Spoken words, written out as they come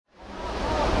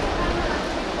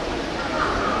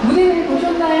무대를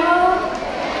보셨나요?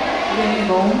 네,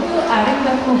 너무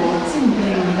아름답고 멋진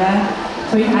무대입니다.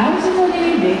 저희 다음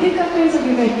순서는 레드카펫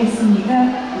소개가 있겠습니다.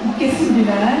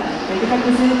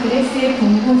 레드카펫은 드레스의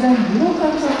동고장 유혹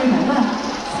감성을 담아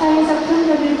사회적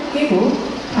편견을 깨고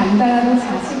당당하고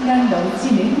자신감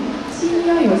넘치는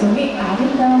시니어 여성의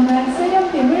아름다움과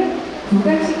세련됨을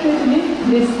부각시켜주는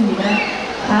드레스입니다.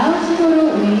 다음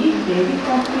순서로 우리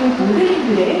레드카펫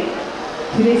모델님들의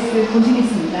드레스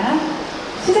보시겠습니다.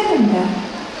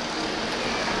 시작합니다.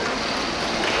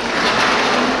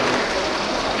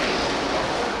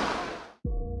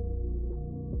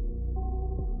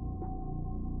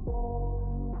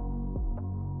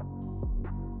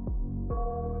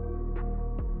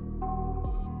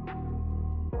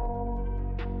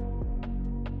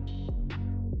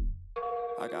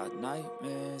 I got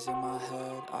nightmares in my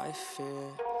head, I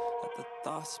fear that the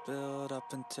thoughts build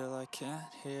up until I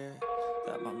can't hear,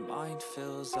 that my mind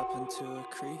fills up into a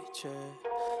creature,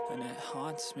 and it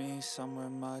haunts me somewhere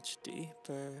much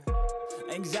deeper.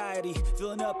 Anxiety,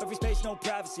 filling up every space, no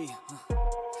privacy,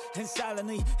 and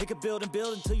silently, it could build and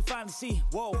build until you finally see,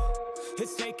 whoa,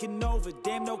 it's taking over,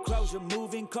 damn no closure,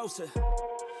 moving closer.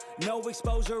 No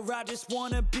exposure, I just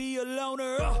wanna be a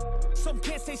loner. Some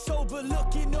can't stay sober,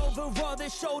 looking over all their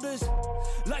shoulders,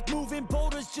 like moving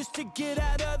boulders just to get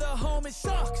out of the home. It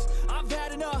sucks, I've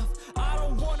had enough, I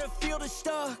don't wanna feel the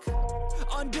stuck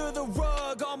under the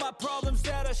rug, all my problems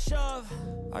that I shove.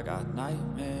 I got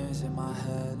nightmares in my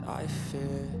head, I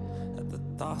fear that the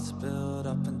thoughts build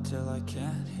up until I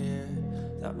can't hear,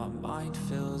 that my mind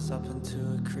fills up into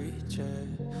a creature,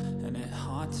 and it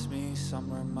haunts me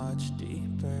somewhere much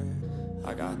deeper.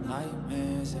 I got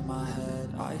nightmares in my head,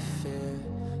 I fear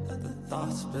that the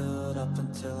thoughts build up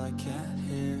until I can't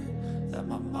hear, that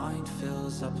my mind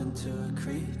fills up into a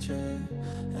creature,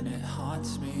 and it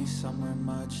haunts me somewhere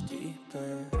much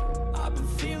deeper. I've been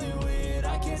feeling weird,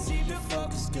 I can't seem to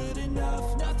focus good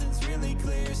enough, nothing's really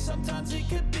clear, sometimes it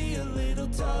could be a little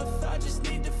tough, I just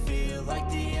need to feel like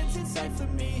the end's in sight for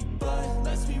me, but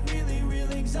let's be really real,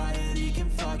 anxiety can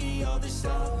foggy all this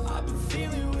stuff. I've been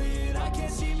feeling weird, I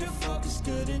can't seem to focus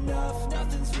good enough,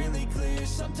 nothing's really clear,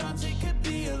 sometimes it could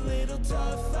be a little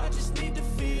tough, I just need to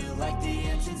feel like the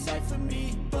end's in sight for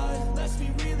me, but let's be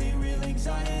really real,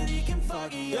 anxiety can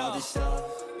foggy all this stuff.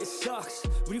 It sucks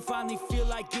when you finally feel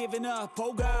like giving up.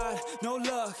 Oh God, no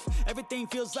luck, everything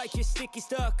feels like you're sticky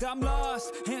stuck. I'm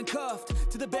lost,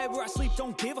 handcuffed to the bed where I sleep,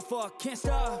 don't give a fuck. Can't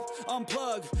stop,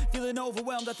 unplug, feeling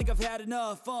overwhelmed, I think I've had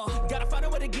enough. Gotta find a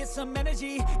way to get some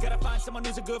energy, gotta find someone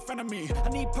who's a good friend of me. I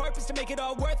need purpose to make it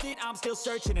all worth it, I'm still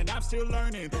searching and I'm still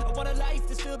learning. I want a life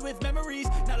that's filled with memories,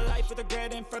 not a life with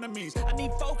regret in front of me. I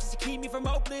need focus to keep me from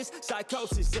hopeless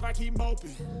psychosis if I keep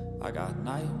moping. I got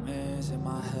nightmares in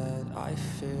my head, I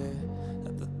fear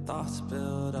that the thoughts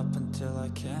build up until I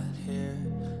can't hear,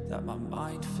 that my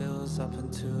mind fills up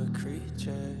into a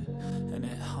creature, and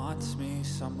it haunts me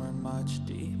somewhere much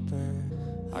deeper.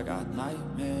 I got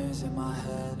nightmares in my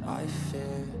head, I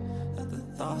fear that the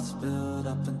thoughts build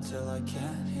up until I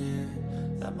can't hear,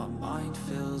 that my mind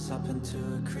fills up into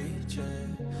a creature,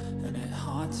 and it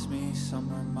haunts me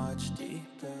somewhere much deeper.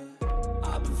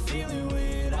 I've been feeling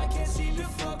weird, I can't seem to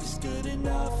focus good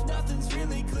enough, nothing's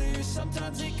really clear,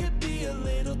 sometimes it could be a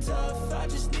little tough, I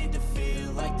just need to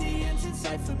feel like the end's in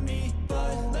sight for me,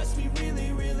 but let's be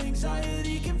really real,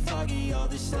 anxiety can foggy all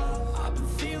this stuff. I've been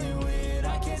feeling weird,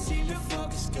 I can't seem to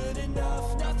focus good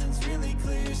enough, nothing's really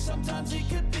clear, sometimes it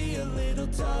could be a little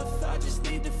tough, I just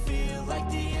need to feel like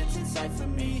the end's in sight for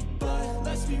me, but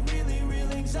let's be really real,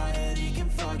 anxiety can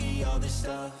foggy all this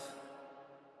stuff.